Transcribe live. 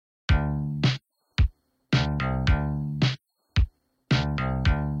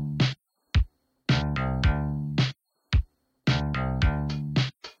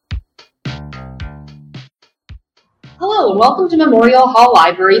Hello, and welcome to Memorial Hall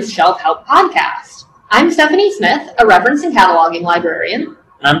Library's Shelf Help Podcast. I'm Stephanie Smith, a reference and cataloging librarian.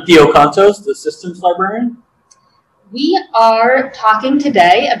 And I'm Theo Contos, the systems librarian. We are talking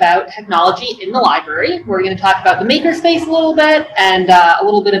today about technology in the library. We're going to talk about the makerspace a little bit and a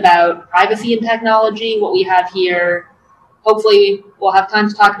little bit about privacy and technology, what we have here. Hopefully, we'll have time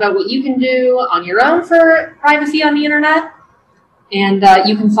to talk about what you can do on your own for privacy on the internet. And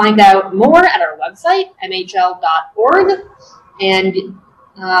you can find out more at our website, mhl.org. And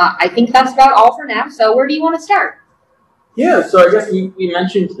I think that's about all for now. So where do you want to start? Yeah, so I guess you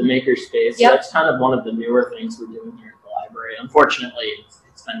mentioned the makerspace. Yep. That's kind of one of the newer things we're doing here at the library. Unfortunately,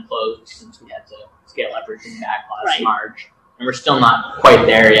 it's been closed since we had to scale everything back last March. And we're still not quite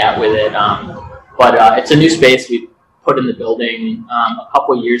there yet with it. But it's a new space we put in the building a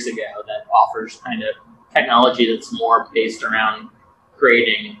couple of years ago that offers kind of technology that's more based around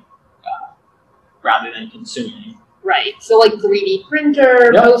creating rather than consuming. Right. So like 3D printer,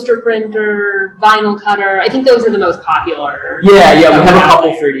 Yep. poster printer, vinyl cutter. I think those are the most popular. Yeah, we have a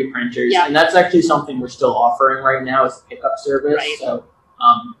couple 3D printers. Yep. And that's actually something we're still offering right now as a pickup service. Right. So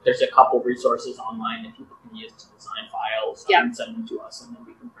there's a couple resources online that people can use to design files Yep. and send them to us, and then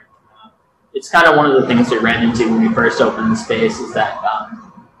we can print them out. It's kind of one of the things we ran into when we first opened the space is that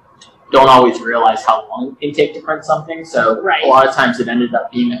don't always realize how long it can take to print something. So Right. a lot of times it ended up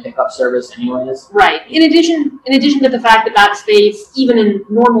being a pickup service anyways. Right. In addition to the fact that space, even in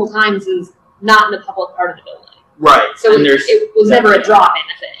normal times, is not in the public part of the building. Right. So and it was never a drop-in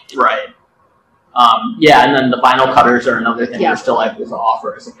thing. Right. And then the vinyl cutters are another thing Yeah. we're still able to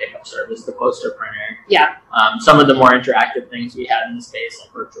offer as a pickup service, the poster printer. Yeah. Some of the more interactive things we had in the space,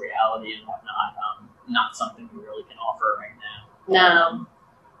 like virtual reality and whatnot, not something we really can offer right now. No.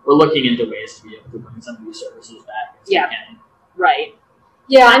 We're looking into ways to be able to bring some of these services back as we can. Right.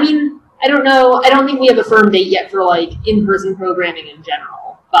 Yeah, I mean, I don't know. I don't think we have a firm date yet for, like, in-person programming in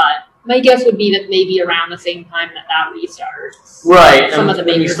general. But my guess would be that maybe around the same time that restarts. Right. Some and of the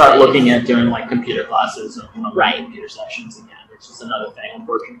when we maker start space. looking at doing, like, computer classes and Right. computer sessions again, which is another thing,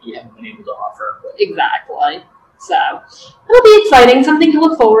 unfortunately, we haven't been able to offer. But Exactly. So, it'll be exciting, something to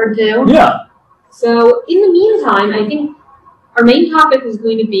look forward to. yeah. So, in the meantime, I think our main topic is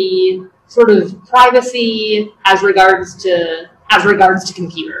going to be sort of privacy as regards to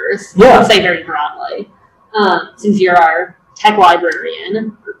computers. Yeah. I would say very broadly, since you're our tech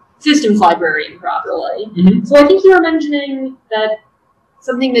librarian, systems librarian properly. Mm-hmm. So I think you were mentioning that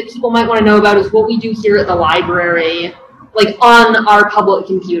something that people might want to know about is what we do here at the library, like on our public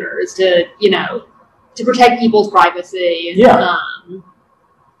computers to protect people's privacy. Yeah.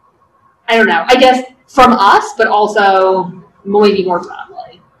 I don't know. I guess from us, but also maybe more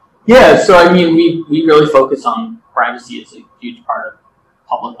broadly. Yeah, so I mean, we really focus on privacy as a huge part of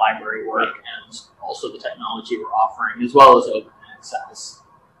public library work and also the technology we're offering, as well as open access.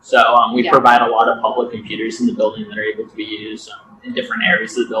 So we provide a lot of public computers in the building that are able to be used in different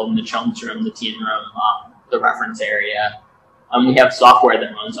areas of the building, the children's room, the teen room, the reference area. We have software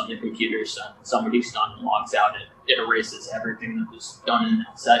that runs on the computers, so when somebody's done and logs out, it erases everything that was done in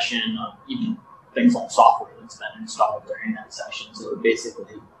that session, even things like software that's been installed during that session. So it basically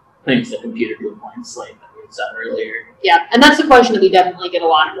cleans the computer to a blank slate that we had said earlier. Yeah, and that's a question that we definitely get a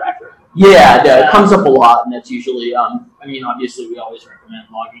lot of reference. Yeah, it comes up a lot, and that's usually, obviously we always recommend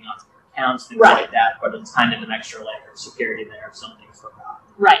logging onto your accounts, things Right. like that, but it's kind of an extra layer of security there if something's forgotten.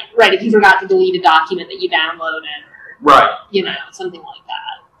 Right. If you forgot to delete a document that you downloaded or, Right. something like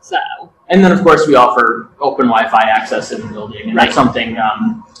that. So. And then, of course, we offer open Wi-Fi access in the building, and that's something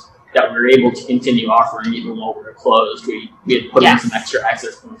that we were able to continue offering even while we were closed. We had put in some extra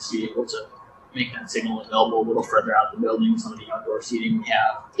access points to be able to make that signal available a little further out the building, some of the outdoor seating we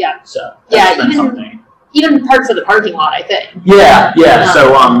have. Yeah. So that's been something. Even parts of the parking lot, I think. Yeah.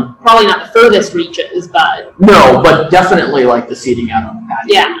 So probably not the furthest reaches, but no, but definitely like the seating out on the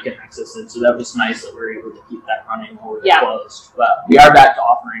patio, Yeah. you can access it. So that was nice that we were able to keep that running while we were Yeah. closed. But we are back to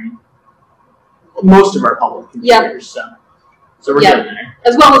offering most of our public computers. So we're getting there.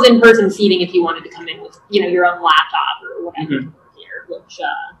 as well as in-person seating if you wanted to come in with your own laptop or whatever here,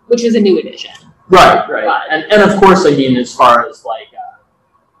 which is a new addition. Right. But- And of course, I mean, as far as like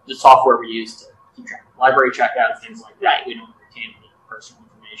the software we use to keep track of library checkouts, things like that, Right. we don't retain any personal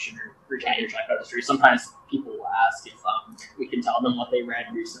information or retain your checkout history. Sometimes people will ask if we can tell them what they read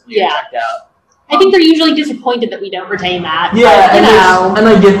recently or checked out. I think they're usually disappointed that we don't retain that. Yeah, but, and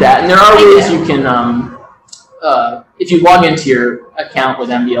I get that. And there are ways do. you can if you log into your account with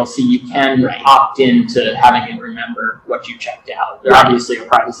MDLC, you can opt in to having it remember what you checked out. There obviously are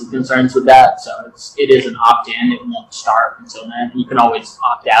privacy concerns with that, so it is an opt-in. It won't start until then. You can always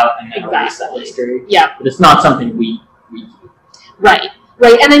opt out and then erase that history. Yeah. But it's not something we Right.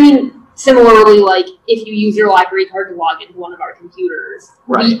 And I mean, similarly, like if you use your library card to log into one of our computers,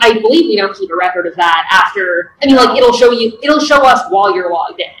 I believe we don't keep a record of that after. I mean, like it'll show us while you're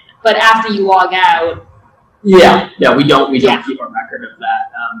logged in, but after you log out. Yeah, we don't keep a record of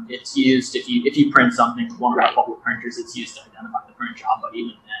that. It's used if you print something with one of our public printers, it's used to identify the print job, but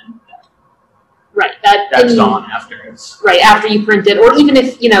even then, that's gone afterwards. Right, after you print it, or even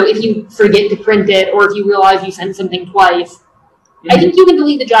if you forget to print it, or if you realize you sent something twice. I think you can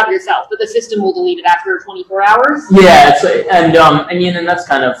delete the job yourself, but the system will delete it after 24 hours. Yeah, and that's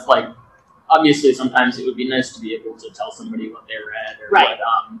kind of like, obviously sometimes it would be nice to be able to tell somebody what they read,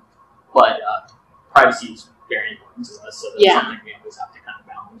 but privacy is very important to us, so that's something we always have to kind of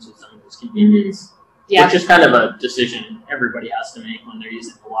balance with some of those convenience. Yeah. Which is kind of a decision everybody has to make when they're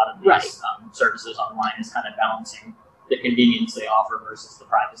using a lot of these services online, is kind of balancing the convenience they offer versus the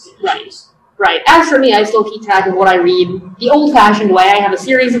privacy issues. Right. As for me, I still keep track of what I read the old-fashioned way. I have a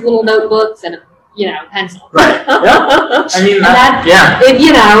series of little notebooks and pencil. Right. Yeah. I mean,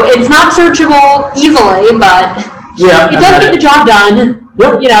 it's not searchable easily, but it does get the job done.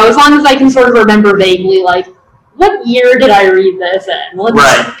 Yep. As long as I can sort of remember vaguely, like, what year did I read this in? Let's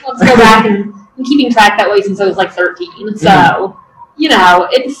go back and I'm keeping track that way since I was like 13. So,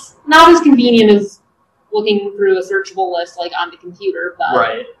 it's not as convenient as looking through a searchable list like on the computer,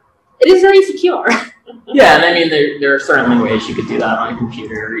 but it is very secure. Yeah, and I mean, there are certainly ways you could do that on a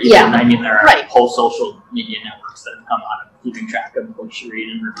computer. I mean, there are whole social media networks that have come out of keeping track of books you read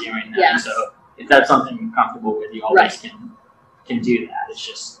and reviewing them. Yeah. So if that's something you're comfortable with, you always can do that. It's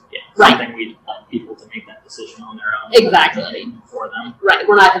just something we'd like people to make that decision on their own. Exactly. For them. Right.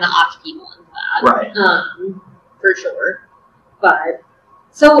 We're not going to opt people into that. Right. For sure. But,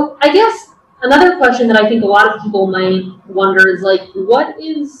 so I guess another question that I think a lot of people might wonder is, like, what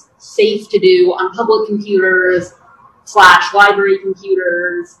is safe to do on public computers / library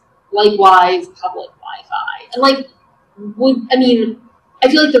computers, likewise public Wi-Fi? And, like, I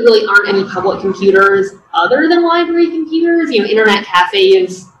feel like there really aren't any public computers other than library computers. Internet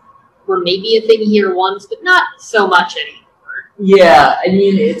cafes were maybe a thing here once, but not so much anymore. Yeah, I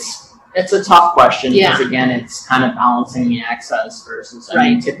mean, it's a tough question because, again, it's kind of balancing the access versus, I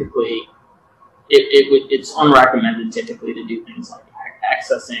mean, typically, it's unrecommended typically to do things like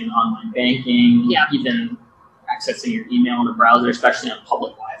accessing online banking, even accessing your email in a browser, especially on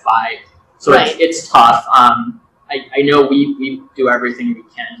public Wi-Fi. So it's tough. I know we do everything we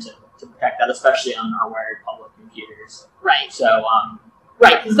can to protect that, especially on our wired public computers. Right. So,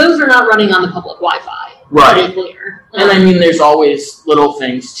 because those are not running on the public Wi-Fi. Right. To be clear. And I mean, there's always little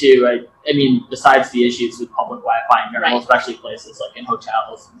things too. I mean, besides the issues with public Wi-Fi in general, especially places like in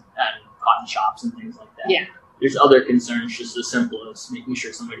hotels and coffee shops and things like that. Yeah. There's other concerns just as simple as making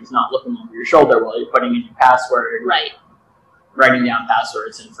sure somebody's not looking over your shoulder while you're putting in your password. Right. Writing down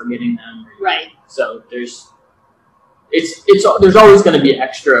passwords and forgetting them. Right. So there's always going to be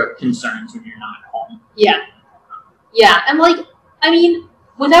extra concerns when you're not at home. Yeah. Yeah, and like, I mean,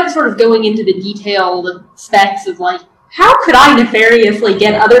 without sort of going into the detailed specs of like, how could I nefariously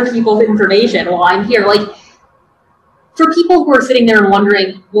get other people's information while I'm here? Like, for people who are sitting there and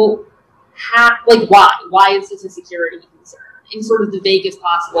wondering, well, why? Why is this a security concern? In sort of the vaguest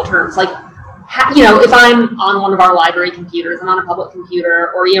possible terms, like, if I'm on one of our library computers, I'm on a public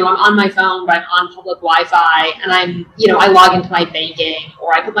computer, or, I'm on my phone, but I'm on public Wi-Fi, and I'm, I log into my banking,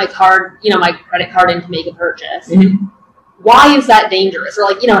 or I put my card, my credit card in to make a purchase. Mm-hmm. Why is that dangerous?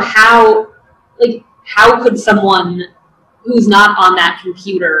 Or how could someone who's not on that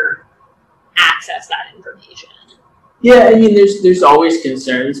computer access that information? Yeah, I mean, there's always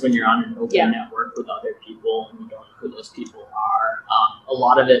concerns when you're on an open network with other people and you don't know who those people are. A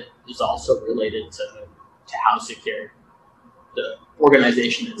lot of it is also related to how secure the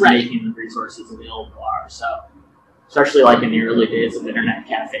organization that's making the resources available are. So, especially like in the early days of internet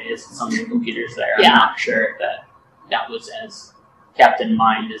cafes and some of the computers there, I'm not sure that was as kept in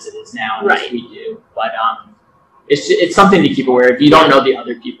mind as it is now, as we do. But it's something to keep aware of. If you don't know the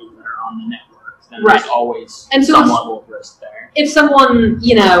other people that are on the network, then there's always some level of risk there. If someone,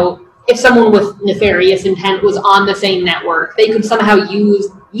 if someone with nefarious intent was on the same network, they could somehow use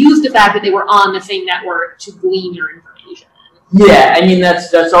the fact that they were on the same network to glean your information. Yeah, I mean,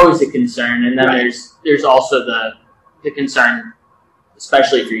 that's always a concern. And then there's also the concern,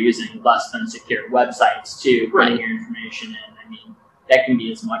 especially if you're using less than secure websites too, putting your information in. I mean, that can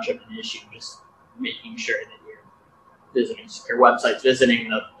be as much of an issue, just making sure that you're visiting secure websites, visiting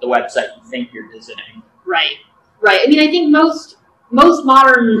the website you think you're visiting. Right. I mean, I think most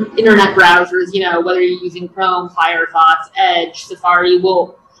modern internet browsers, whether you're using Chrome, Firefox, Edge, Safari,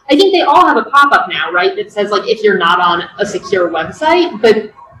 will I think they all have a pop-up now, right, that says, like, if you're not on a secure website,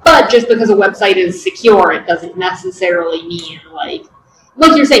 but just because a website is secure, it doesn't necessarily mean, like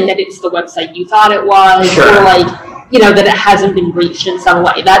you're saying, that it's the website you thought it was, Sure. or, like, you know, that it hasn't been breached in some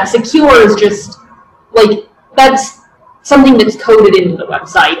way. That secure is just, like, that's something that's coded into the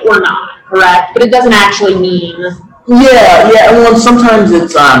website or not, correct? But it doesn't actually mean... Yeah. Well, sometimes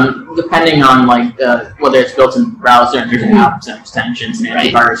it's depending on like whether it's built in the browser and there's apps and extensions and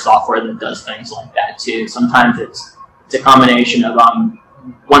antivirus software that does things like that too. Sometimes it's a combination of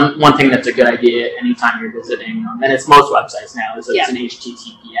one thing that's a good idea anytime you're visiting, and it's most websites now is it's an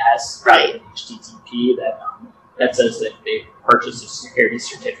HTTPS, right? HTTP that says that they purchased a security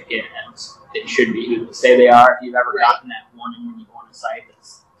certificate and it should be who they say they are. If you've ever gotten that warning when you go on a site,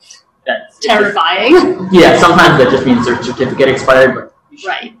 that's terrifying. Yeah, sometimes that just means their certificate expired, but you should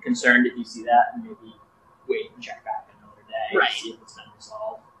be Right. concerned if you see that and maybe wait and check back another day Right. to see if it's been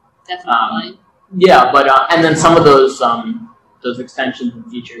resolved. Definitely. Yeah, but and then some of those extensions and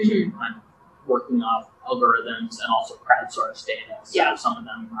features are kind of working off algorithms and also crowdsourced data. So some of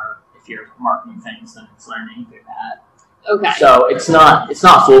them are, if you're marking things, then it's learning through that. Okay. So it's not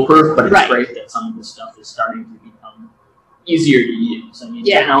foolproof, but it's great that some of this stuff is starting to become easier to use. I mean,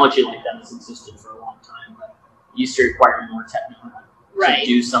 technology like that has existed for a long time, but it used to require more technology to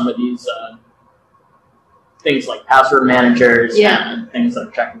do some of these things like password managers and things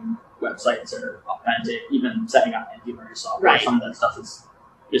like checking websites are authentic, even setting up antivirus software. Some of that stuff is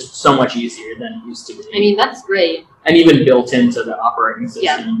just so much easier than it used to be. I mean, that's great. And even built into the operating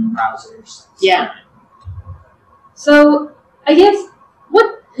system and browsers. Yeah. So, I guess,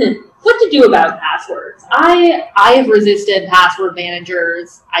 what to do about passwords? I have resisted password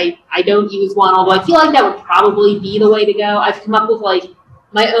managers. I don't use one, although I feel like that would probably be the way to go. I've come up with, like,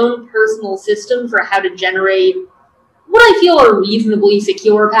 my own personal system for how to generate what I feel are reasonably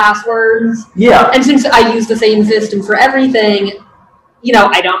secure passwords. Yeah. And since I use the same system for everything, you know,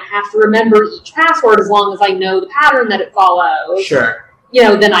 I don't have to remember each password as long as I know the pattern that it follows. Sure. You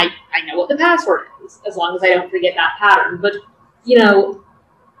know, then I know what the password is, as long as I don't forget that pattern. But, you know,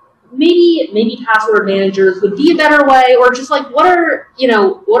 maybe password managers would be a better way, or just like, what are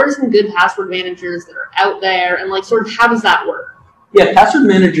some good password managers that are out there, and like sort of how does that work? Yeah, password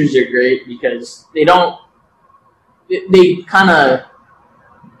managers are great because they kind of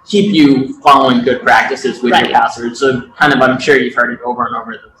keep you following good practices with your password. So kind of, I'm sure you've heard it over and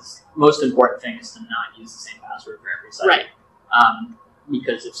over, that the most important thing is to not use the same password for every site. Right.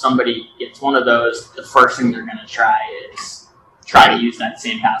 Because if somebody gets one of those, the first thing they're going to try is try to use that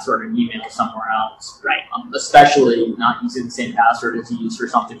same password and email somewhere else. Right. Especially not using the same password as you use for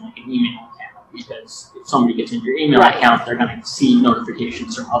something like an email account, because if somebody gets into your email account, they're going to see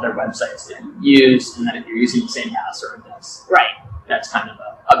notifications from other websites that you use, and then if you're using the same password, that's kind of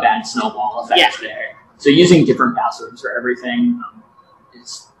a bad snowball effect there. So using different passwords for everything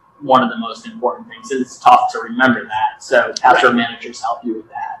is one of the most important things. It's tough to remember that, so password managers help you with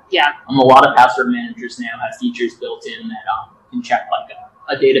that. Yeah. A lot of password managers now have features built in that can check like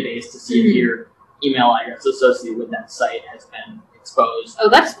a database to see if your email address associated with that site has been exposed. Oh,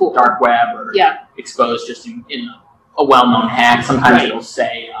 that's cool. Dark web or exposed just in a well-known hack. Sometimes it'll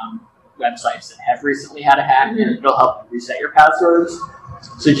say websites that have recently had a hack, and it'll help you reset your passwords.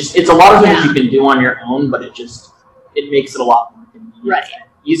 So it's a lot of things you can do on your own, but it makes it a lot more convenient and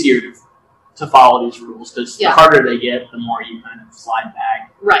easier to follow these rules, because the harder they get, the more you kind of slide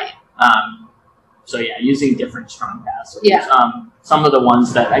back. Right. So using different strong passwords. Some of the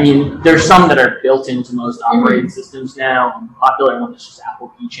ones that, there's some that are built into most operating systems now. Popular one is just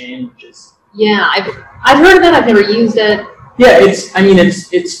Apple Keychain, which is... Yeah, I've heard of it, I've never used it. Yeah,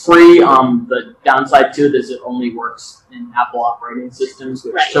 it's free. The downside to it is it only works in Apple operating systems.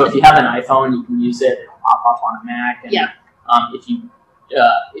 So if you have an iPhone, you can use it. It'll pop up on a Mac. And,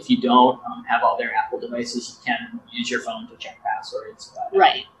 if you don't have all their Apple devices, you can use your phone to check passwords.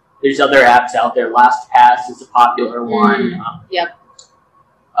 But, there's other apps out there. LastPass is a popular one.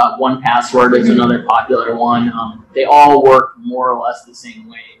 1Password is another popular one. They all work more or less the same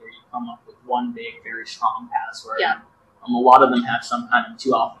way, where you come up with one big, very strong password. A lot of them have some kind of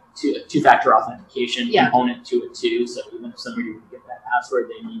two-factor authentication component to it too. So even if somebody would get that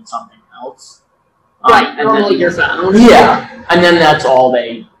password, they need something else. Normally your phone. Yeah, and then that's all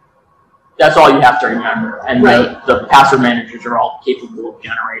you have to remember. And the password managers are all capable of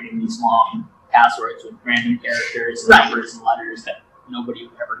generating these long passwords with random characters and numbers and letters that nobody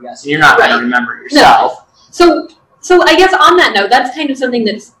would ever guess. And you're not going to remember yourself. No. So I guess on that note, that's kind of something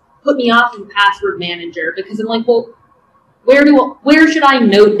that's put me off of password manager, because I'm like, well, where should I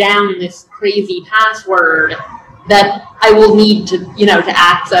note down this crazy password that I will need to, to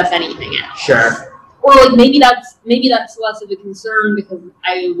access anything else. Sure. Or like maybe that's less of a concern because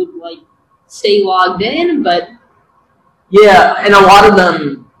I would like stay logged in, but yeah, and a lot of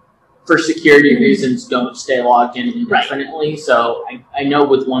them, for security reasons, don't stay logged in indefinitely. Right. So I know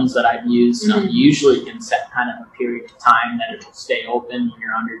with ones that I've used, you usually can set kind of a period of time that it will stay open when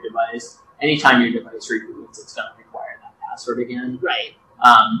you're on your device. Anytime your device reboots, it's going to require that password again. Right.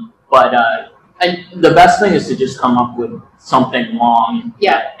 And the best thing is to just come up with something long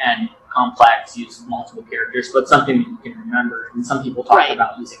and complex, use multiple characters, but something that you can remember. And some people talk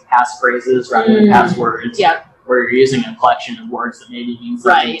about using passphrases rather than passwords. Yeah. Where you're using a collection of words that maybe mean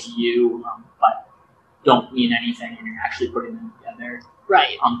something to you, but don't mean anything, and you're actually putting them together.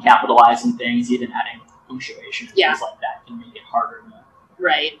 Right. Capitalizing things, even adding punctuation and things like that can make it harder to.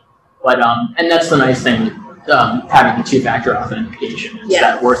 Right. But and that's the nice thing with having the two-factor authentication. Is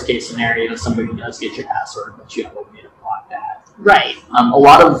that worst case scenario, somebody does get your password, but you have a way to block that. Right. A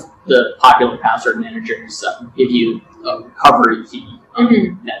lot of the popular password managers give you a recovery key.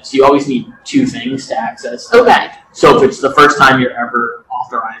 So you always need two things to access. Okay. So if it's the first time you're ever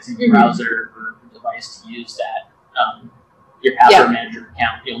authorizing the browser or the device to use that, your password manager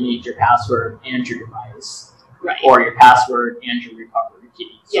account, you'll need your password and your device. Right. Or your password and your recovery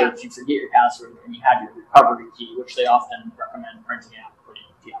key. So Yeah. if you forget your password and you have your recovery key, which they often recommend printing out, putting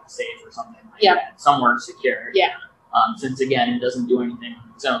it if you have a safe or something like that, somewhere secure. Yeah. Since again, it doesn't do anything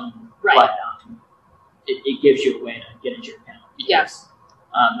on its own, Right. but it gives you a way to get into your account. Yes.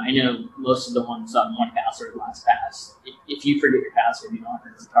 I know most of the ones on 1Password, LastPass, if you forget your password, you don't have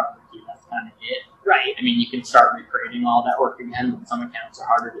your recovery key, that's kind of it. Right. I mean, you can start recreating all that work again, but some accounts are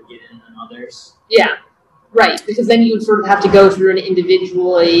harder to get in than others. Yeah. Right, because then you would sort of have to go through and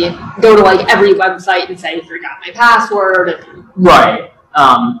individually go to like every website and say, forgot my password. Right.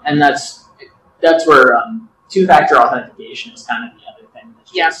 And that's where two-factor authentication is kind of the other thing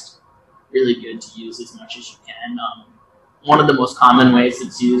that's just really good to use as much as you can. One of the most common ways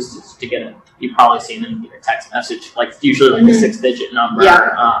it's used is to get you've probably seen them get a text message, like usually like a 6-digit number.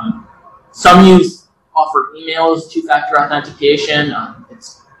 Yeah. Some offer emails, two-factor authentication.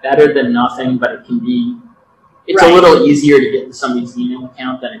 It's better than nothing, but it can be, it's a little easier to get to somebody's email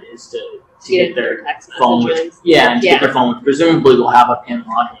account than it is to get their text phone, messages. to get their phone, which presumably will have a PIN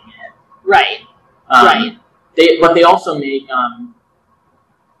logging it. Right. But they also make,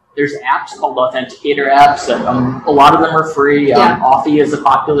 there's apps called authenticator apps. A lot of them are free. Authy is a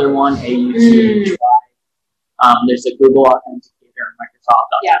popular one. AUCHY. There's a Google Authenticator and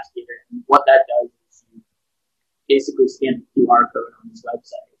Microsoft Authenticator. And what that does is you basically scan the QR code on these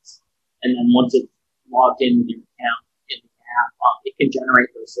websites, and then once it's logged in with your account in the app, it can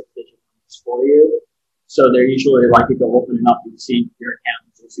generate those 6-digit numbers for you. So they're usually like, if you open it up, you see your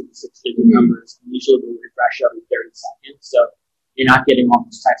account, you'll see the 6-digit numbers, and usually they refresh every 30 seconds. So you're not getting all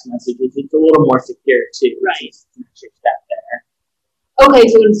those text messages. It's a little more secure too. Right. It's an extra step there. Okay,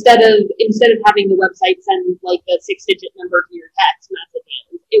 so instead of having the website send like the 6-digit number to your text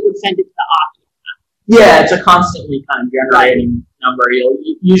messages, it would send it to the Authy. Yeah, it's a constantly kind of generating number.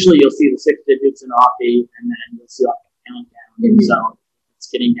 Usually you'll see the 6 digits in Authy, and then you'll see like a countdown. So if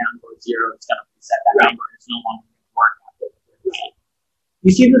it's getting down towards 0, it's going to reset that number. It's no longer going to work after that.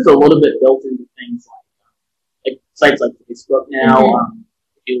 You see this a little bit built into things like sites like Facebook now.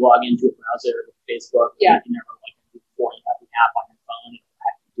 If you log into a browser with Facebook, you can never before you have the app on your phone, it'll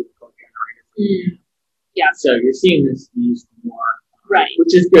actually do the code generator for you. Yeah. So you're seeing this used more,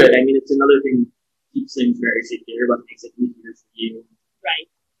 which is good. I mean, it's another thing that keeps things very secure, but makes it easier for you. Right.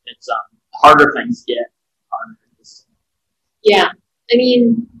 It's harder things get harder. Yeah. I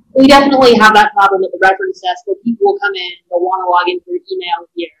mean, we definitely have that problem at the reference desk where people will come in, they'll want to log in through email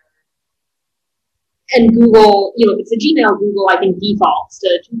here. And Google, if it's a Gmail, Google, I think, defaults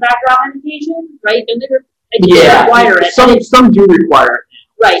to two-factor authentication, right? Don't they require it. Some do require it.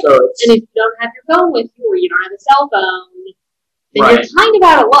 Right. So and if you don't have your phone with you or you don't have a cell phone, then you're kind of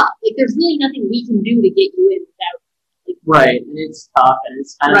out of luck. Like, there's really nothing we can do to get you in without. Right. And it's tough, and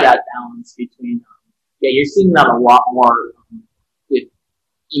it's kind of that balance between, you're seeing that a lot more with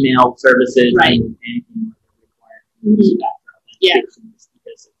email services and anything that requires two-factor authentication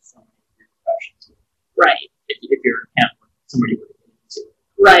because of so many repercussions. Right. If you're account somebody would get into it.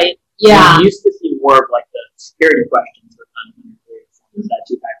 Right. Yeah. We used to see more of like the security questions were kind of that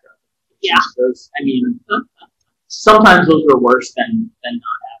two-factor authentication. Yeah. Those, I mean, sometimes those were worse than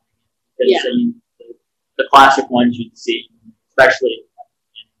not having it. Because, I mean, the classic ones you'd see, especially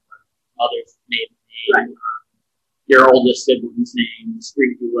mother's maiden name, your oldest sibling's name, the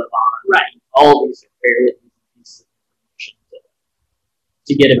street you live on. Right. All of these are fairly easy pieces of information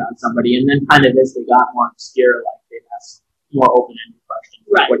to get about somebody, and then kind of as they got more obscure, like more open-ended questions.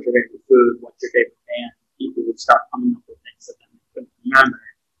 Right. What's your favorite food? What's your favorite band? People would start coming up with things that they couldn't remember,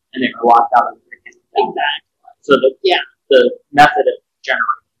 and they were locked out of their head. Exactly. So the method of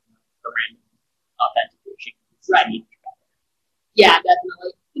generating the random authentication is right. Yeah,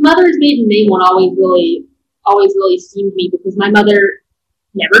 definitely. The mother's maiden name one always really seemed me because my mother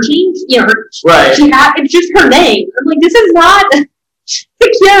never changed. You know, right. It's just her name. I'm like, this is not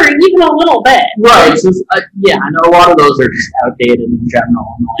secure even a little bit. Right. So, yeah, I know a lot of those are just outdated in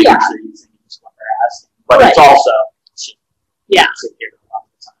general, and the language they're using is what they're asking. But it's also secure a lot of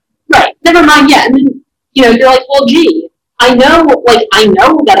the time. Right. Never mind. Yeah, and then you're like, well, gee, I know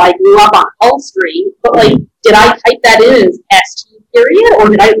that I grew up on Hull Street, but like, did I type that in as ST period, or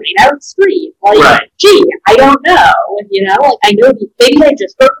did I write out street? Like, right. Gee, I don't know. Like I know maybe I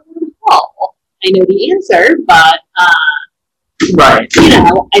just heard the word Hull. I know the answer, but right.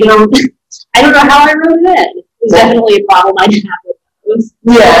 I don't know how I wrote it in. It's definitely a problem I have with those.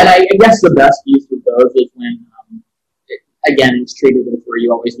 Yeah, and I guess the best use with those is when, again, it's treated as where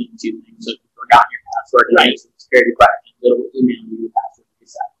you always need two things. So if you've forgotten your password and right. some security questions, it'll email you the password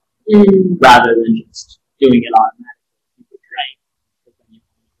reset, rather than just doing it automatically. Right.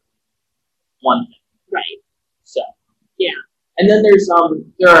 One thing. Right. So. Yeah. And then there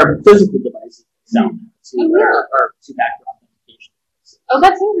are physical devices that are two-factor authentication. Oh,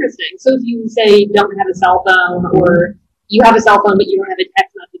 that's interesting. So if you say don't have a cell phone, or you have a cell phone but you don't have a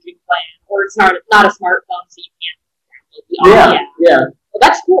text messaging plan, or it's not a smartphone, so you can't download the audio. Yeah. Well,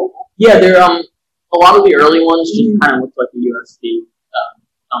 that's cool. Yeah, they're a lot of the early ones just kind of looked like a USB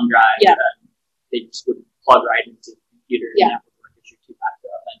thumb drive. Yeah. That they just would plug right into the computer. Yeah. And that would work as your two-factor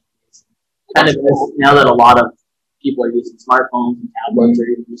authentication. Kind of now that a lot of people are using smartphones and tablets or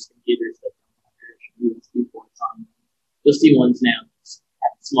even just computers that don't have traditional USB ports on them, you'll see ones now that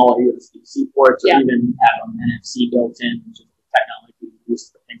have smaller USB-C ports, or even have NFC built in, which is the technology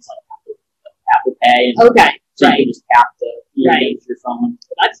used for things like Apple Pay. And so you can just tap the with your phone. So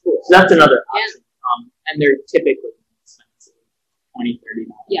that's cool. So that's another option. And they're typically expensive, $20,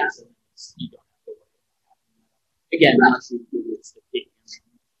 $30. Yeah. So you don't have to worry about that. Again, unless you do it's the big.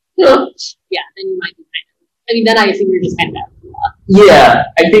 Yeah, then you might be then I assume you're just kind of out. Yeah,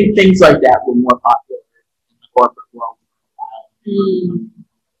 I think things like that were more popular in the corporate world for a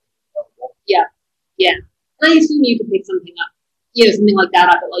while. Yeah. And I assume you could pick something up, something like that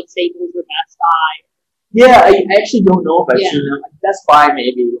up at like Staples or Best Buy. Yeah, I actually don't know if I've seen them. Best Buy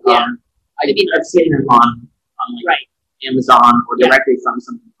maybe. Yeah. I've seen them on like Amazon or directly from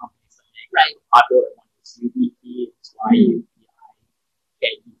some companies that make popular ones. UBP, it's YUPI,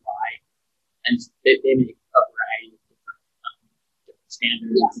 KUI, and they make a variety of different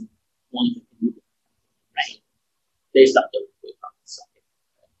standards and ones that can be based off the site.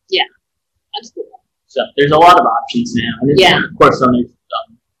 Yeah, that's cool. So there's a lot of options now, and of course then there's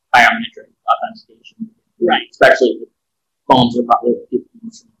biometric authentication. Right. Especially if phones are probably what people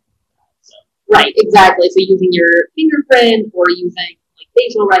use. So. Right, exactly. So using your fingerprint or using like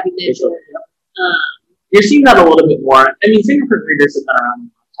facial recognition. You're seeing that a little bit more. I mean, fingerprint readers have been around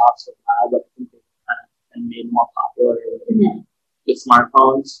on laptops for a while, but I think they've kind of been made more popular with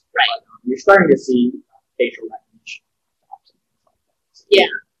smartphones. Right. But, you're starting to see facial recognition. So,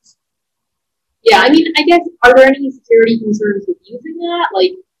 yeah, I guess, are there any security concerns with using that?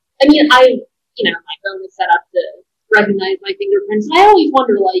 Like, my phone is set up to recognize my fingerprints, and I always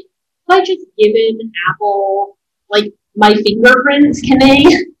wonder, like, if I just given Apple, like, my fingerprints, can they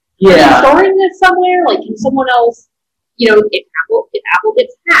be storing this somewhere? Like, can someone else, if Apple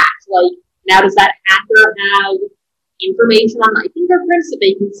gets hacked, like, now does that hacker have information on my fingerprints that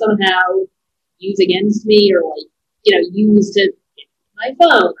they can somehow use against me, or, like, use to get my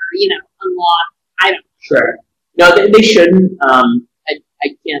phone, or, unlock, I don't know. Sure. No, they shouldn't.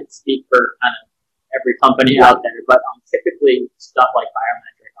 I can't speak for kind of every company out there, but typically stuff like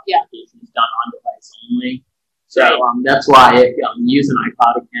biometric authentication is done on device only. So that's why if you use an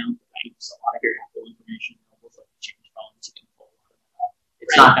iCloud account that keeps a lot of your Apple information, almost like change phones, you can pull a lot of that up.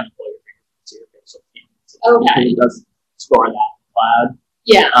 It's not going to pull your fingerprints or your facial scan. It doesn't store that in the cloud.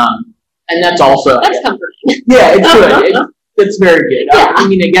 Yeah. And that's also comforting. Yeah, it's good. It's very good. Yeah.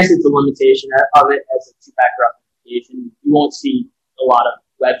 I guess it's a limitation of it as a two-factor authentication. You won't see a lot of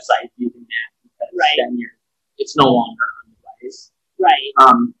websites using that because then it's no longer on device. Right.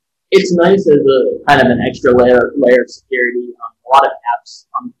 It's nice as a kind of an extra layer of security. A lot of apps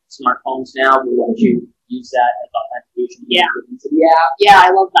on smartphones now will let you use that as authentication into the app. Yeah,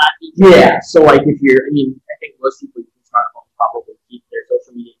 I love that feature. Yeah. So like if you're, I think most people using smartphones probably keep their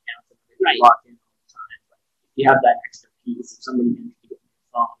social media accounts and they're logged in all the time. But if you have that extra piece, if somebody managed to get on your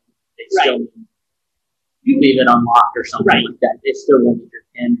phone, they still need you leave it unlocked or something Right. like that, they still will need your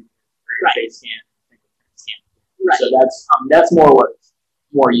PIN or your Right. face scan. Right. So that's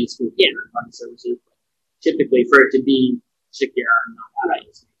more useful for Yeah. third-party services. But typically, for it to be secure and not have Right.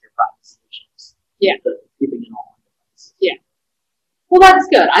 those major privacy issues, Yeah. keeping it all on device. Yeah. Well, that's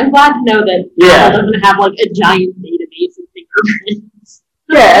good. I'm glad to know that Yeah. Apple doesn't have like a giant database of fingerprints.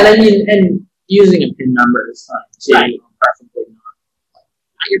 Yeah, and I mean, and using a PIN number is fine too, Right. preferably not.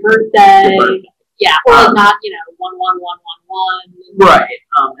 Not your birthday. Your birthday. Yeah, or like not 11111. Right.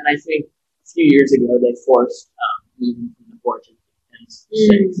 And I think a few years ago they forced moving from the 4 to pins to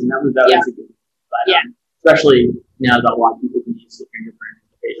 6, and that was Yeah. a good. But Yeah. especially now that a lot of people can use the fingerprint and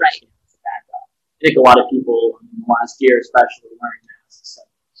the facial Right. scan as a backup. I think a lot of people in the last year, especially wearing masks,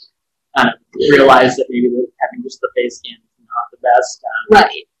 kind of realized that maybe having just the face scan is not the best.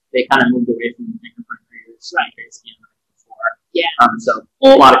 Right. They kind of moved away from the fingerprint readers Right. and face scan before. Yeah. So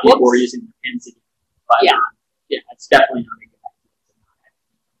a lot of people were Whoops. using the pins again. But Yeah. It's definitely not a good idea to not have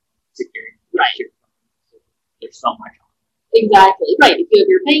security. Right. There's so much on Exactly. Right. If you have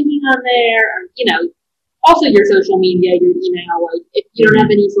your banking on there, or, also your social media, your email, like if you don't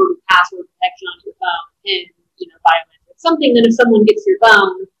have any sort of password protection on your phone and, biometrics, something that if someone gets your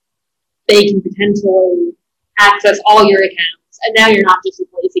phone, they can potentially access all your accounts. And now you're not just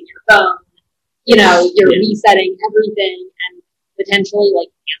replacing your phone, you're resetting everything and potentially like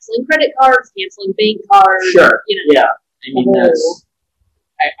canceling credit cards, canceling bank cards. Sure. Yeah. I mean, whole-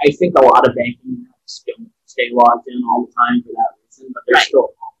 I think a lot of banking apps don't stay logged in all the time for that reason, but there's Right. still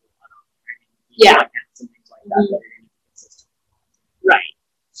a lot on there. Yeah. Accounts and things like that that are going to be consistent. Right.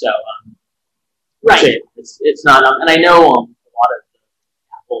 So, Right. it's not, and I know a lot of the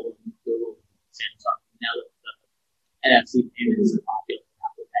Apple and Google, Samsung, now that the NFC payments are popular,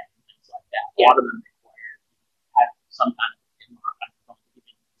 Apple Pay and things like that, a lot of them require have some kind of unlock on your phone to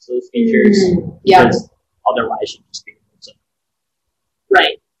give you those features. Yeah. Because otherwise, you just be able to.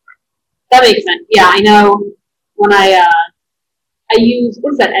 Right. That makes sense. Yeah, I know when I use,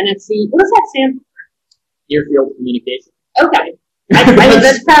 what's that, NFC? What does that stand Near field communication. for? Okay. I mean,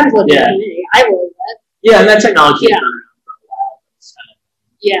 that sounds legit Yeah. to me. I believe that. Yeah, and that technology Yeah. has been around for a while. It's kind of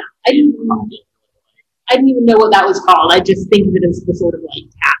Yeah. I didn't even know what that was called. I just think of it as the sort of like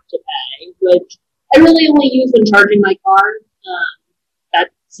tap to pay, which I really only use when charging my car.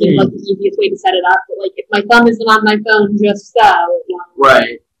 That seems like the easiest way to set it up. But like if my thumb isn't on my phone just so,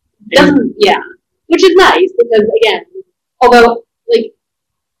 right. it doesn't, which is nice because again, although like,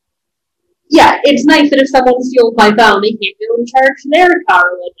 yeah, it's nice that if someone steals my phone, they can't go and charge their car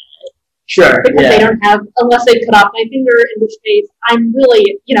with it Sure. because Yeah. they don't have, unless they cut off my finger, in which case I'm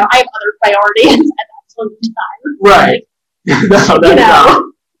really, I have other priorities at that point in time. Right. No, that's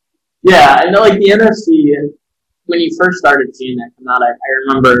yeah, I know. Like the NFC, when you first started seeing that come out, I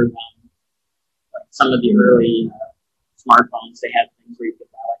remember like some of the early smartphones. They had things where you could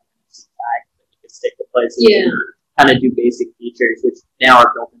buy like an NFC tag that you could stick to places. Yeah. Kind of do basic features, which now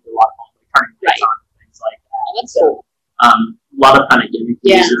are built into a lot of phones, like turning lights on and things like that. Oh, that's So, cool. a lot of kind of gimmick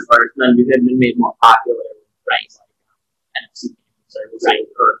Yeah. features first, and then it had been made more popular. Right. Like NFC payment services. Right.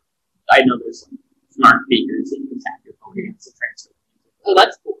 Or I know there's some smart speakers that you can tap your phone against to transfer. Oh,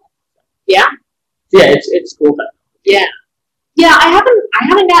 that's cool. Yeah. Yeah, it's cool. Yeah. Yeah, I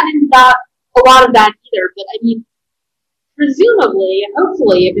haven't gotten into that a lot of that either, but I mean, presumably,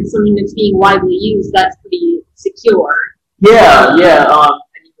 hopefully, if it's something that's being widely used, that's pretty secure. Yeah. I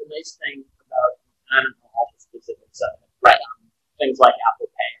mean, the nice thing about, I don't know all the specifics of it, Right. things like Apple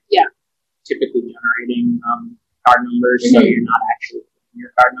Pay. Yeah. Typically generating card numbers, so you're not actually putting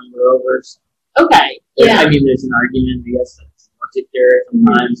your card number over. So Okay. Yeah. I mean, there's an argument, I guess, that it's more secure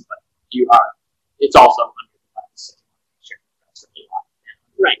sometimes, but it's also under the device, so you want to make sure that's really locked down.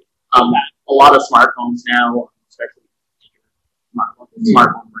 Right. A lot of smartphones now, especially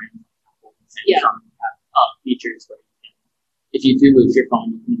smartphone brands, Apple and Samsung, have features where you can, if you do lose your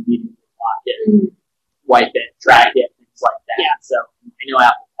phone, you can immediately lock it, wipe it, track it, things like that. Yeah. So I know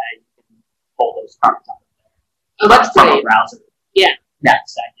Apple Pay, you can pull those cards out of there. Oh, that's from a great. browser. Yeah. That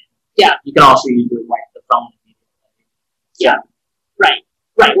second. Yeah. You can also usually wipe the phone immediately. Yeah. Right.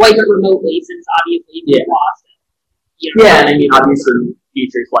 Right. Wipe it remotely since obviously you've lost it. Yeah, and I mean, obviously,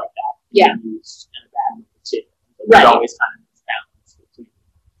 features like that Yeah. can be used in a bad way too. But Right. There's always kind of this balance between.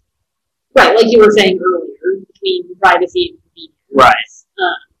 Right, like you were saying earlier, between privacy and convenience. Right.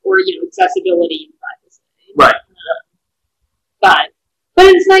 Or, accessibility and privacy. Right. But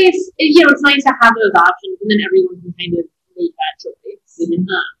it's nice, it's nice to have those options and then everyone can kind of make that choice.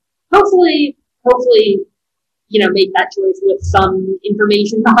 Hopefully, make that choice with some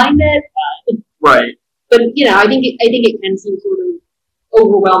information behind it. Right. But I think it can seem sort of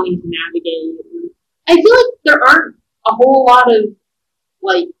overwhelming to navigate. I feel like there aren't a whole lot of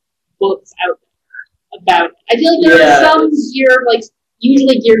like books out there about it. I feel like there are some geared, like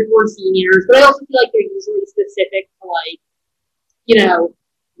usually geared for seniors, but I also feel like they're usually specific to like,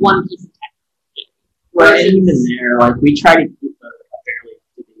 one piece of technology. Right, and even there, like we try to keep a fairly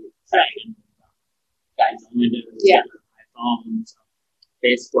up-to-date section. Guys on Windows, iPhones,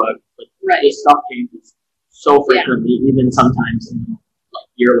 Facebook, but this stuff changes so frequently, even sometimes in like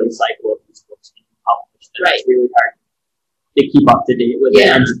yearly cycle of these books being published. That it's really hard to keep up to date with it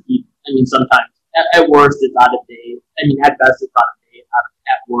and to keep. I mean, sometimes at worst it's out of date. I mean, at best it's out of date.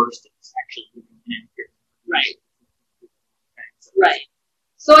 At worst, it's actually inaccurate. Right.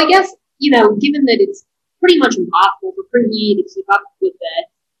 So I guess, given that it's pretty much impossible for Printee to keep up with it,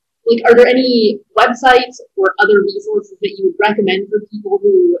 like, are there any websites or other resources that you would recommend for people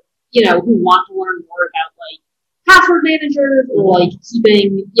who want to learn more about, like, password managers or, like,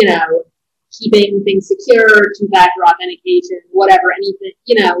 keeping things secure, two-factor authentication, whatever, anything,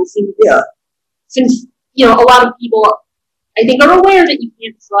 since, a lot of people, I think, are aware that you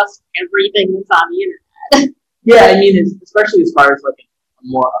can't trust everything that's on the internet. Yeah, I mean, especially as far as, like, a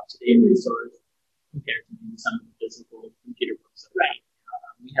more up-to-date resource compared to maybe some of the physical computer books.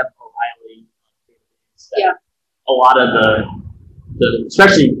 We have O'Reilly database. A lot of the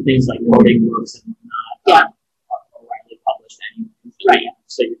especially things like coding books and whatnot, are O'Reilly published anyway.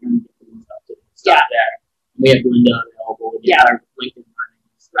 So you're going to get the most up-to-date stuff there. We have Lynda available. Our LinkedIn Learning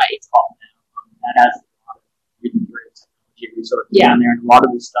it's called now. That has a lot of really great technology resources on there, and a lot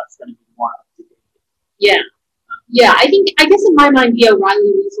of this stuff's going to be more up-to-date. I guess in my mind, the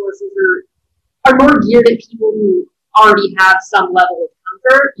O'Reilly resources are more geared at people who already have some level of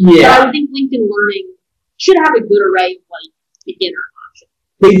comfort. But I would think LinkedIn Learning should have a good array of like beginner options.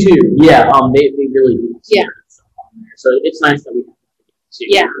 They do, they really do. Stuff on there. So it's nice that we have that too.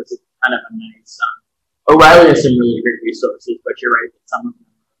 Because it's kind of a nice. O'Reilly has some really great resources, but you're right that some of them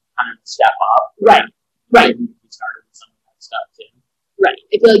are kind of a step up. Right. You started with some of that stuff too. Right.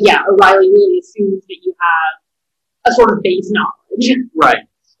 I feel like O'Reilly really assumes that you have a sort of base knowledge. Right.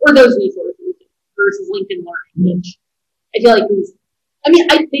 Or those resources versus LinkedIn Learning, which I feel like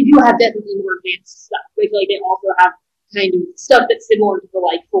they do have definitely more advanced stuff. I feel like they also have kind of stuff that's similar to the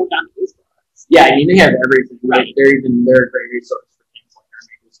like full dummies books. Yeah, I mean they have everything. Right. They're a great resource for things like our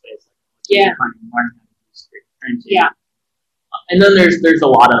makerspace. Learning how to use printing. And then there's a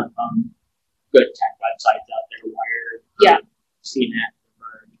lot of good tech websites out there, Wired, CNET,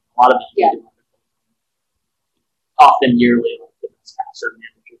 Verge, a lot of them. Often yearly, like the best password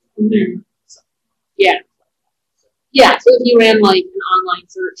managers out there. So if you ran like an online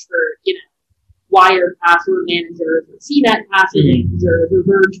search for, Wired password managers or CNET password managers or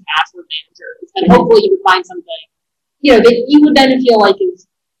Verge password managers, then hopefully you would find something, that you would then feel like is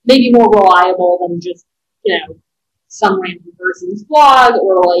maybe more reliable than just, some random person's blog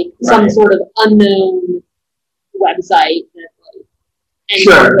or like some sort of unknown website that and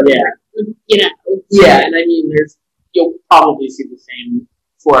I mean you'll probably see the same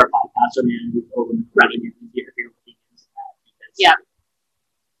 4 or 5 password managers over and over again if you're looking into that because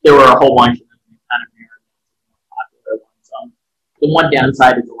there were a whole bunch of them kind of narrowed down to the more popular ones. The one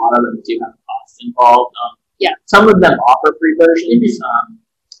downside is a lot of them do have costs involved. Some of them offer free versions. I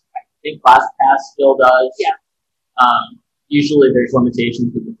think LastPass still does. Usually there's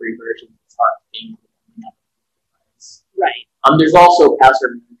limitations with the free versions as far as being able to there's also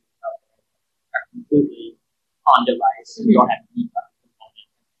password managers out there that are completely on device and you don't have any component.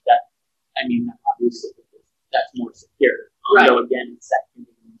 That obviously that's more secure. Though again, it's that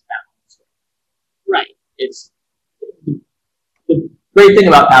convenience balance. It's the great thing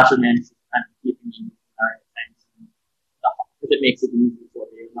about password managers is kind of keeping you in the right things because it makes it easy for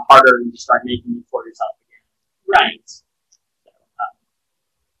you. And the harder you start making it for yourself again. So,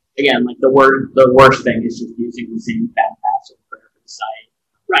 again, like the worst thing is just using the same bad password for every site.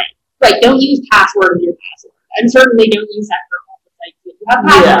 Don't use password as your password. And certainly don't use that for all the sites that you have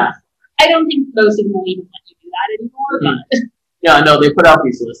passwords. I don't think most of them will even let you do that anymore. But no, they put out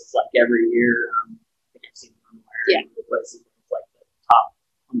these lists like every year. I think I've seen them on Wired. The places like the top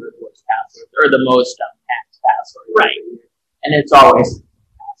 100 worst passwords or the most hacked passwords. And it's always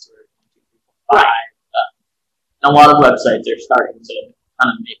password 1, 2, 3, 4, 5. And a lot of websites are starting to kind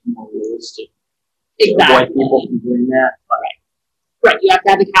of make more rules to avoid people from doing that. You have to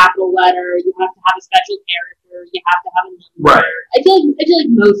have a capital letter. You have to have a special character. You have to have a number. I feel like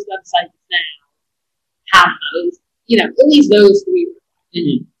most websites now have those. At least those 3.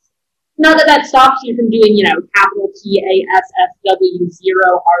 Not that stops you from doing, capital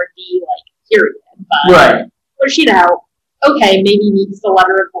TASSW0RD period. But, okay, maybe meets the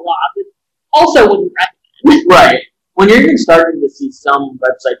letter of the law. But also wouldn't recommend. Right. When you're even starting to see some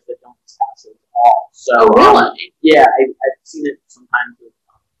websites that don't use passwords at all. So, oh, really? Yeah, I've seen it sometimes with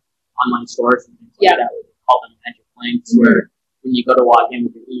online stores and things like that, where they call them magic links, where when you go to log in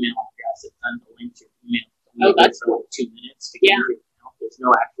with your email address, it sends a link to your email. Oh, that's for like 2 minutes to get into your account. There's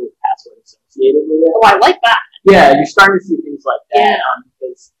no actual password associated with it. Oh, I like that. Yeah, you're starting to see things like that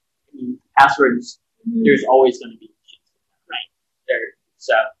because passwords, there's always going to be issues with that, right?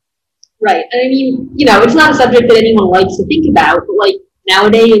 So. Right, and I mean, it's not a subject that anyone likes to think about, but like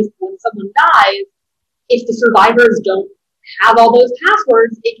nowadays, when someone dies, if the survivors don't have all those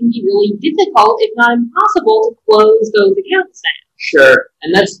passwords, it can be really difficult, if not impossible, to close those accounts down. Sure, and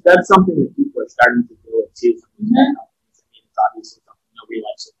that's something that people are starting to deal with too. I mean, it's obviously something nobody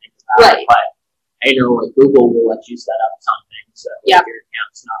likes to think about, right? But I know like Google will let you set up something so if your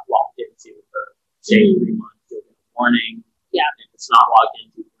account's not logged into for say 3 months, you'll get a warning. Yeah, if it's not logged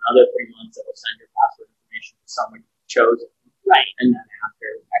into for another 3 months, it'll send your password information to someone you've chosen. Right, and then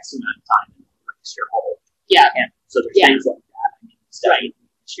after X amount of time, it'll erase your whole account. So there's things like that. I mean, it's definitely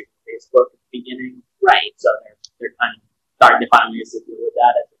an issue with Facebook at the beginning. Right. So they're kind of starting to find ways to deal with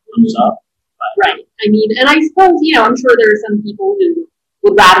that as it comes up. But, right. I mean, and I suppose, I'm sure there are some people who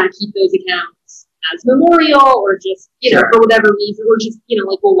would rather keep those accounts as memorial or just, for whatever reason, or just,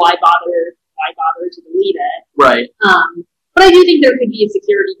 like, well, why bother to delete it? Right. But I do think there could be a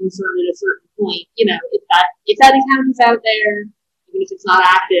security concern at a certain point. If that account is out there, even if it's not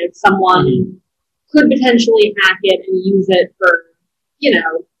active, someone could potentially hack it and use it for,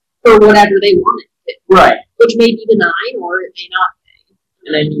 for whatever they want it to. Right. Which may be benign or it may not be.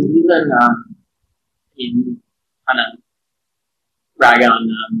 And I mean, even kind of rag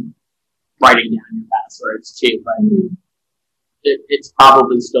on writing down your passwords too, but it's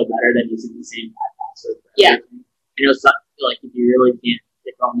probably still better than using the same bad password for everything. Like if you really can't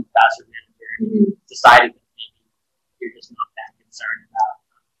pick on the password manager and decided that maybe you're just not that concerned about,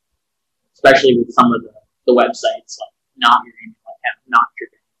 especially with some of the websites like not your email account, not your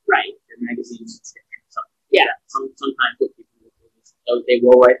magazine subscription, something. Yeah. Sometimes what people will do is they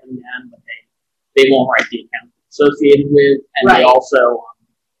will write them down, but they won't write the account associated with, and they also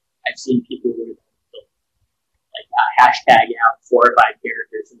I've seen people who they'll like hashtag out 4 or 5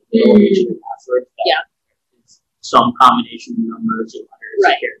 characters in the middle of each of the passwords. Some combination of numbers or letters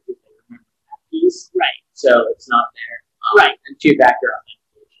or characters they remember that piece. Right. So it's not there. And 2-factor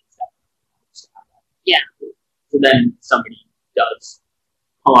authentication is definitely. Yeah. So then somebody does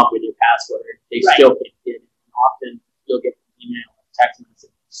come up with your password, they still can't get it. Often you'll get an email or text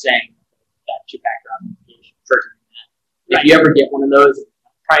message saying that 2-factor authentication triggering that. If you ever get one of those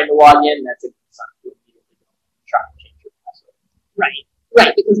trying to log in, that's a good sign to immediately go and try to change your password.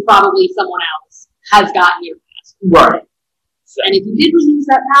 Right, because probably someone else has gotten your password. Right. So. And if you didn't use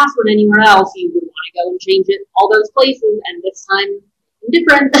that password anywhere else, you would want to go and change it all those places, and this time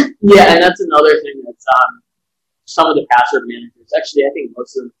different. Yeah, and that's another thing that's some of the password managers. Actually, I think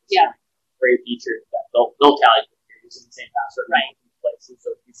most of them have great features that they'll tell you if you're using the same password in multiple places.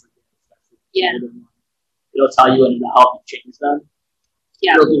 So if you forget, especially it'll tell you and it'll help you change them.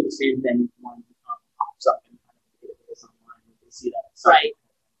 Yeah, it'll do the same thing if one pops up in kind of a database online. You can see that it's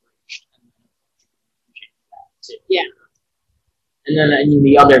too. Yeah. And then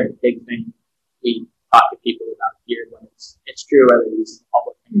the other big thing we talk to people about here when it's true whether you're using a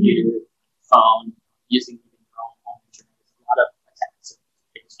public computer, phone, using your own home internet, there's a lot of attacks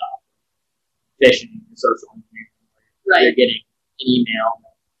based off phishing and social engineering. You're getting an email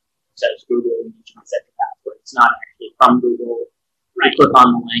that says Google and you should set your password. It's not actually from Google. You click on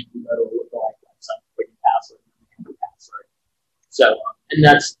the link, you go to a lookalike website, put your password, and your password. So and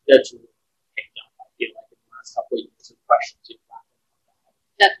that's really picked up, I feel like, in the last couple of years of questions you've gotten about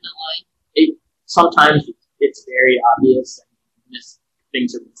that. Definitely. Sometimes it's very obvious and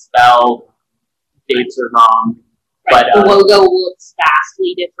things are misspelled, dates are wrong. But the logo looks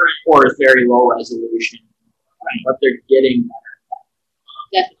vastly different. Or is very low resolution. But they're getting better at that.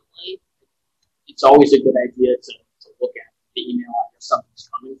 Definitely. It's always a good idea to look at the email address something's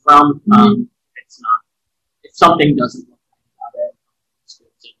coming from. If something doesn't look like it, it's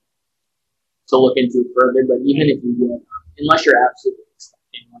good to look into it further. But even if you get, unless you're absolutely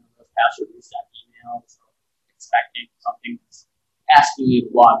expecting one of those password reset emails or expecting something that's asking you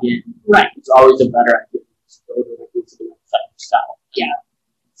to log in, it's always a better idea to just go directly to the website yourself. And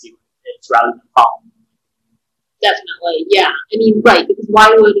see what it is rather than following. Definitely, yeah. I mean, because why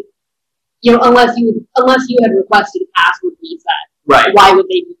would unless you had requested a password reset, why would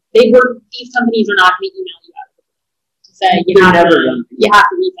they? These companies are not going to email you out of the blue to say you have to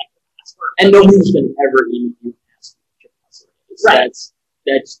reset your password. And nobody's going to ever email you and ask you what your password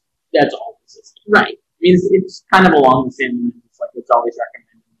is. That's always Right. I mean, it's kind of along the same lines. It's like it's always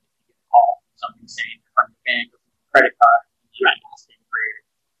recommended that you get a call from something saying from your bank or from your credit card, right, asking for your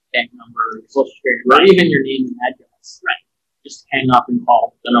bank number, your social security, or even your name and address. Right. Just hang up and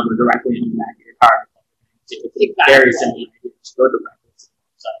call the number directly on the back of your card. It's exactly. very simple. Just go directly to the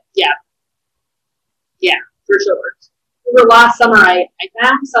website. Yeah. Yeah, for sure. Over last summer, I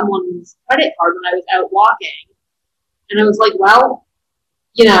found someone's credit card when I was out walking, and I was like, well,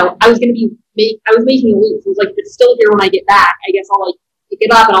 I was making a loop. So I was like, if it's still here when I get back, I guess I'll pick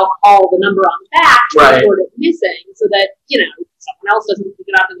it up and I'll call the number on the back to report it missing, so that someone else doesn't pick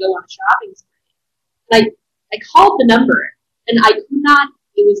it up and go on a shopping spree. And I called the number, and I could not.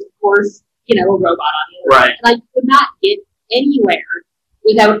 It was, of course, a robot on the other end, and I could not get anywhere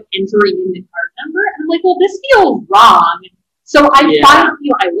without entering in the card number. And I'm like, well, this feels wrong. So I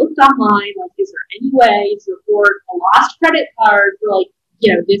finally, I looked online, is there any way to report a lost credit card for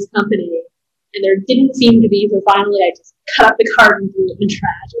this company? And there didn't seem to be. So finally, I just cut up the card and threw it in the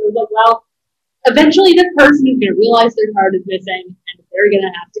trash. I was like, well, eventually this person is going to realize their card is missing, and they're going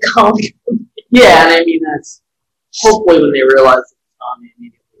to have to call the company. Yeah, and I mean, that's hopefully when they realize it's gone, they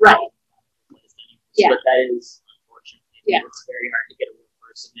immediately right. Yeah. But that is unfortunate. Yeah. It's very hard to get a real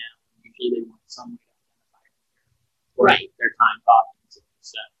person now. Usually they want some way to identify their time talking to.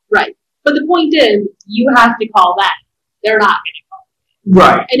 So. Right. But the point is, you have to call them. They're not going to call you.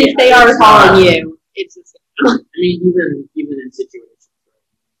 Right. And if they are calling you, it's the same. I mean, even in situations where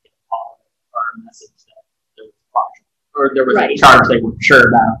you get a call or a message that there was fraudulent or there was a charge they weren't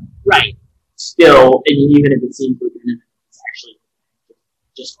sure about. Right. Still, I mean, even if it seems legitimate, it's actually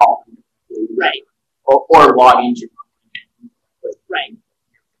just call them. Right. Or log into your Right.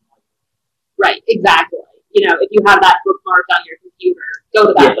 Right, exactly. If you have that bookmark on your computer, go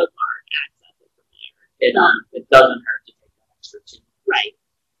to that bookmark, access it from there. It doesn't hurt to take that extra 2 minutes. Right.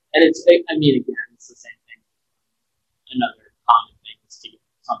 And it's the same thing. Another common thing is to get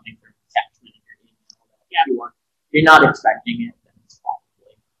something from an attachment in your email that you're not expecting it, then it's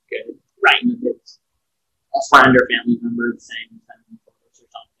probably good. Right. And if it's a friend or family member saying send them photos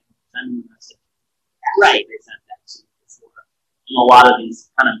or something, send them a message. Right. They sent that to you before. And a lot of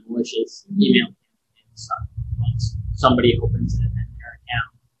these kind of malicious email campaigns, once somebody opens it and their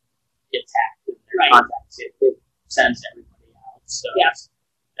account gets hacked and their contacts it sends everybody out. So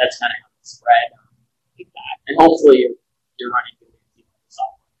that's kind of how it's spread. Exactly. And hopefully you're running good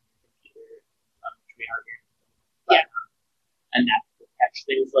software on your computer, which we are here. But, and that will catch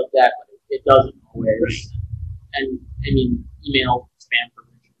things like that, but it doesn't always. And I mean, email spam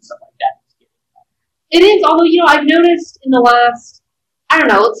prevention and stuff like that. It is, although, I've noticed in the last,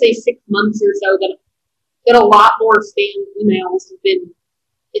 let's say 6 months or so that a lot more spam emails have been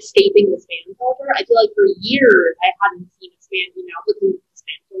escaping the spam filter. I feel like for years I hadn't seen a spam email, but the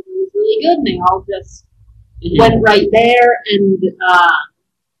spam filter was really good, and they all just went right there. And,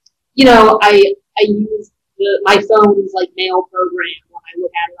 I use my phone's mail program when I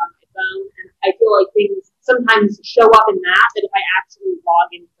look at it on my phone, and I feel like things sometimes show up in that if I actually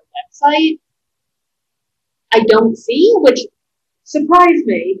log into the website, I don't see, which surprised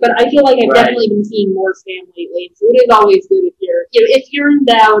me, but I feel like I've definitely been seeing more spam lately. So it is always good if you're in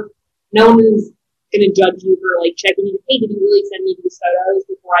doubt, no one is going to judge you for checking in. Hey, did you really send me these photos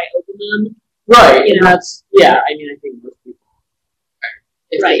before I open them? Right. And that's I mean, I think most people,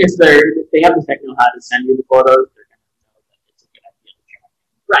 if they have the techno how to send you the photos, they're going to know that it's a good idea to check.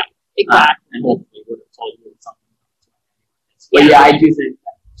 Right. Exactly. And hopefully would have told you something. But I do think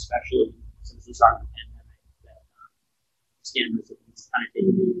that, especially since the start of the pandemic, scammers have been kind of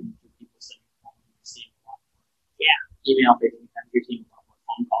taking people sending seeing a lot more. Yeah. Email phishing, you're seeing a lot more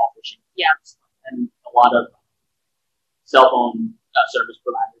phone call phishing. Yeah. And a lot of cell phone service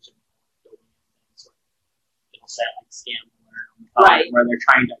providers are building things like it'll say scam alert on the phone where they're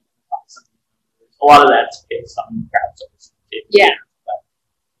trying to identify something. A lot of that's based on crowdsourcing too. Yeah.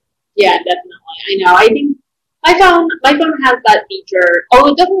 Yeah, definitely. I know. I think my phone has that feature. Oh,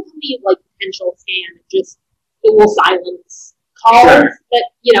 it doesn't tell me potential scam. It will silence calls that,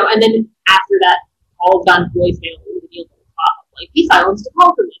 and then after that call's gone to voicemail, it will reveal the pop we silenced a call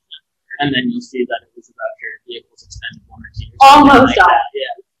from this number. And then you'll see that it was about your vehicle's extended warranty. Almost always.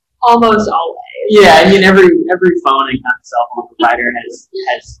 Yeah. Almost always. Yeah, I mean every phone and kind of cell phone provider has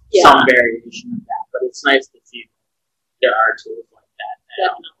some variation of that, but it's nice to see that there are tools like that.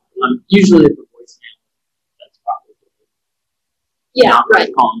 Usually the voicemail, that's probably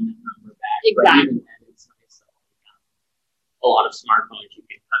calling that number back. Exactly. But even then, it's nice that a lot of smartphones you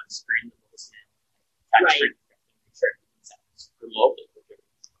can kind of screen the voicemail, make sure you can send remotely.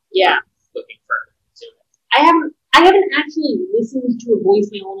 Yeah. Looking further into it. I I haven't actually listened to a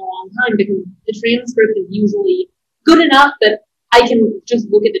voicemail in a long time because the transcript is usually good enough that I can just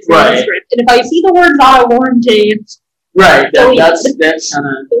look at the transcript. And if I see the words auto warranty, that's kind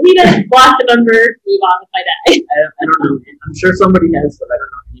of delete it, block the number, move on with my day. I don't know. I'm sure somebody has, but I don't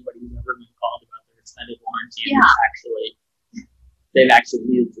know anybody who's ever been called about their extended warranty. And they've actually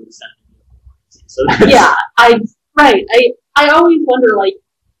needed to extend the warranty. So I always wonder, like,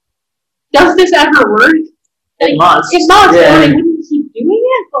 does this ever work? It must. It must. Yeah. Or they wouldn't keep doing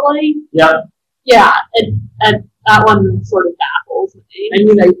it, but like. Yeah, and that one sort of baffles me. I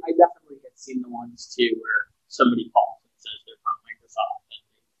mean, I definitely have seen the ones too where somebody calls and says they're from Microsoft and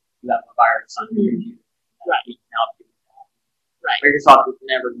you have a virus on your computer. Right. You can help you with that. Right. Microsoft would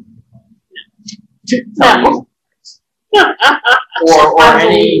never tell you. or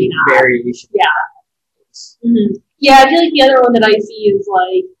any variation. Yeah. Yeah, I feel like the other one that I see is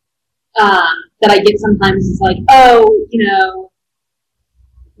like that I get sometimes is like, oh, you know,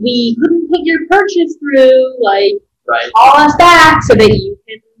 we couldn't put your purchase through, like, call us back so that you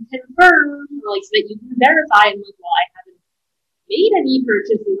can confirm, or like so that you can verify. And like, well, I haven't made any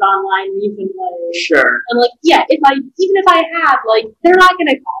purchases online recently. Sure. And like, yeah, even if I had, like, they're not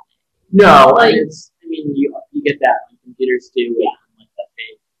gonna call me. No, like, you get that on computers too. Yeah. Like the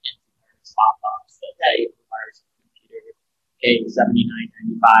fake antivirus pop-ups that say virus computer pay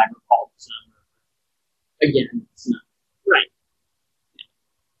 $79.95 or call this number. Again, it's not.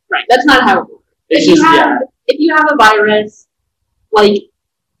 Right. That's not how it works. If you have a virus, like,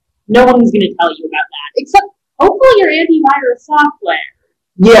 no one's going to tell you about that. Except, hopefully, your antivirus software.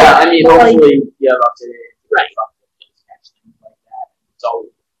 Yeah, I mean, hopefully you have up-to-date software that catch things like that. It's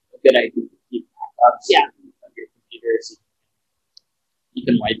always a good idea to keep backups of your computer so you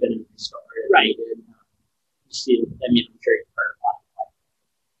can wipe it and restore it. Right. I'm sure you've heard a lot of like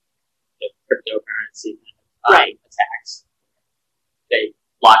the cryptocurrency kind of attacks. They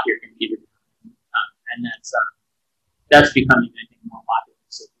lock your computer down, and that's becoming, I think, more popular.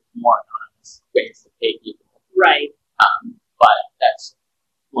 So there's more anonymous ways to pay people. Right. But that's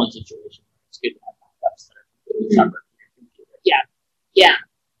one situation where it's good to have backups that are completely separate from your computer. Yeah.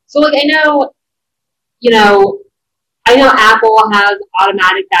 So like I know Apple has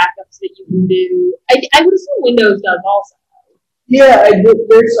automatic backups that you can do. I would assume Windows does also. Yeah,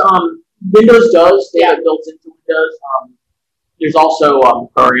 there's Windows does. They have it built into Windows. There's also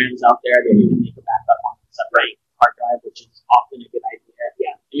programs out there that you can make a backup on a separate hard drive, which is often a good idea.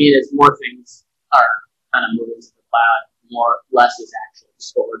 Yeah. I mean, as more things are kind of moving to the cloud, less is actually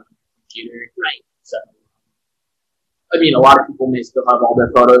stored on your computer. Right. So, I mean, a lot of people may still have all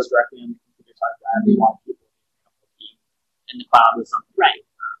their photos directly on the computer's hard drive. A lot of people in the cloud or something. Right.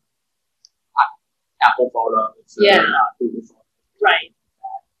 Apple Photos. Google Photos. Right.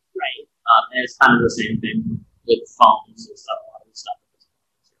 And it's kind of the same thing with phones and stuff. A lot of stuff.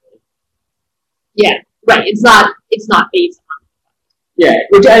 Yeah. Right. It's not based on. Yeah,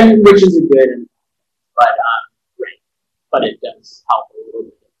 which is a good, but it does help a little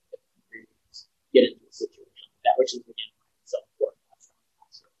bit if you get into a situation like that, which is again so important.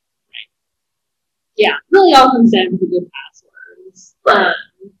 Right. Yeah, really all comes down to good passwords. Right.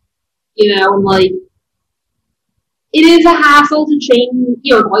 And like, it is a hassle to change.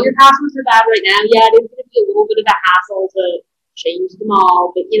 All your passwords are bad right now. Yeah, it is going to be a little bit of a hassle to change them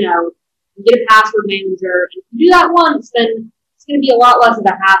all, but you get a password manager, and if you do that once, then it's going to be a lot less of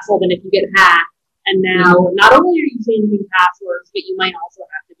a hassle than if you get hacked. And now, not only are you changing passwords, but you might also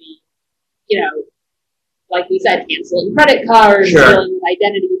have to be, like we said, canceling credit cards, dealing with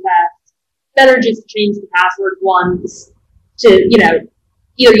identity theft. Better just change the password once to, either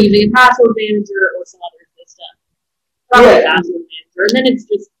using a password manager or some other system. Probably a password manager. And then it's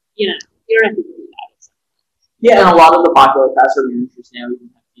just, you don't have to worry about it. Yeah, and a lot of the popular password managers now even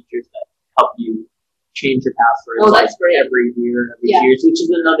have features that help you change your passwords every year, which is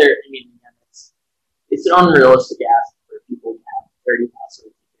another, again, it's an unrealistic ask for people to have 30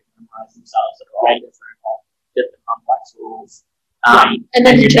 passwords that they memorize themselves that are all different, all different complex rules. And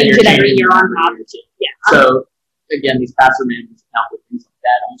then you change it every year on top. Yeah. So, again, these password managers can help with things like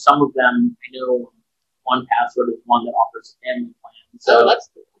that. Some of them, I know one password is one that offers a family plan. So,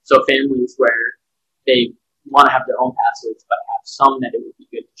 so families where they want to have their own passwords, but have some that it would be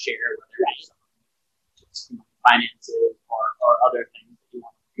good to share, whether it's finances or other things that you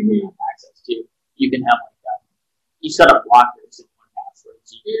want to have access to. You can have you set up blockers in one password.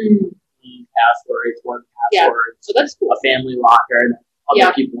 So you can passwords, work passwords. So that's cool. A family locker that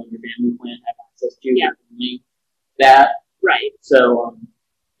other people in your family plan have access to. Only that. Right. So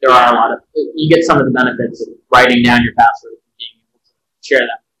there are a lot of you get some of the benefits of writing down your password and being able to share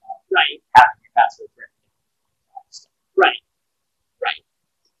that. Having your password written.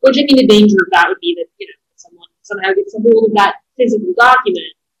 Which, I mean, the danger of that would be that, someone somehow gets a hold of that physical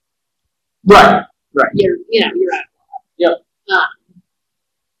document. Right. You're out of luck. Yep.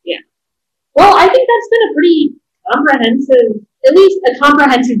 Yeah. Well, I think that's been a pretty comprehensive, at least a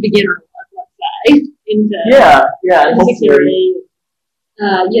comprehensive beginner look, let's say, into security.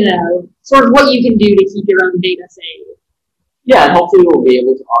 Sort of what you can do to keep your own data safe. Yeah, and hopefully we'll be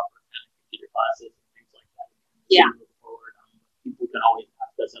able to offer computer classes and things like that. Yeah. People can always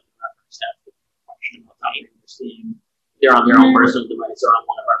ask us at the reference desk a question about something they're seeing. They're on their own personal device or on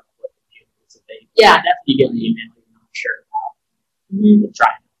one of our public computers. If they you get an email you're not sure about, we'll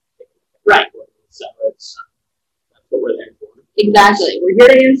try and right. So that's what we're there for. Exactly. We're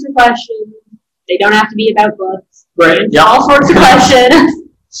here to answer questions. They don't have to be about books. Right. Yeah. All sorts of questions.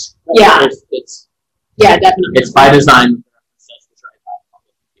 Yeah, definitely. It's by design.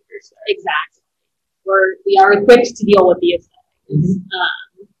 Exactly. We are equipped to deal with these things.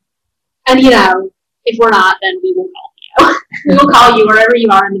 And if we're not, then we will call you. We will call you wherever you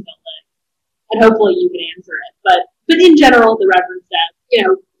are in the building, and hopefully you can answer it. But in general, the reference desk,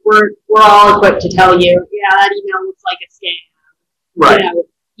 we're all equipped to tell you, that email looks like a scam. Right.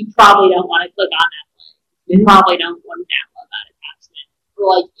 You probably don't want to click on that link. You probably don't want to download that attachment.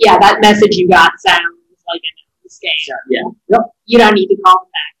 Or that message you got sounds like a scam. Yeah. Yep. You don't need to call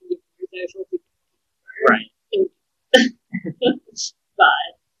them back and give them your social security. Right. But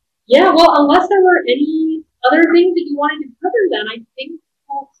unless there were any other things that you wanted to cover, then I think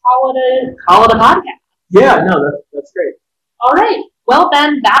we'll call it a podcast. Yeah, no, that's great. All right. Well,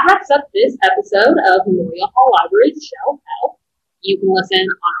 then that wraps up this episode of Memorial Hall Library's Shelf Help. You can listen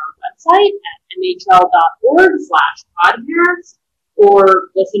on our website at mhl.org/podcast, or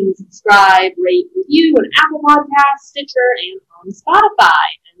listen, subscribe, rate, review on Apple Podcasts, Stitcher, and on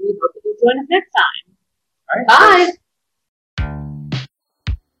Spotify. And we hope that you'll join us next time. All right. Bye.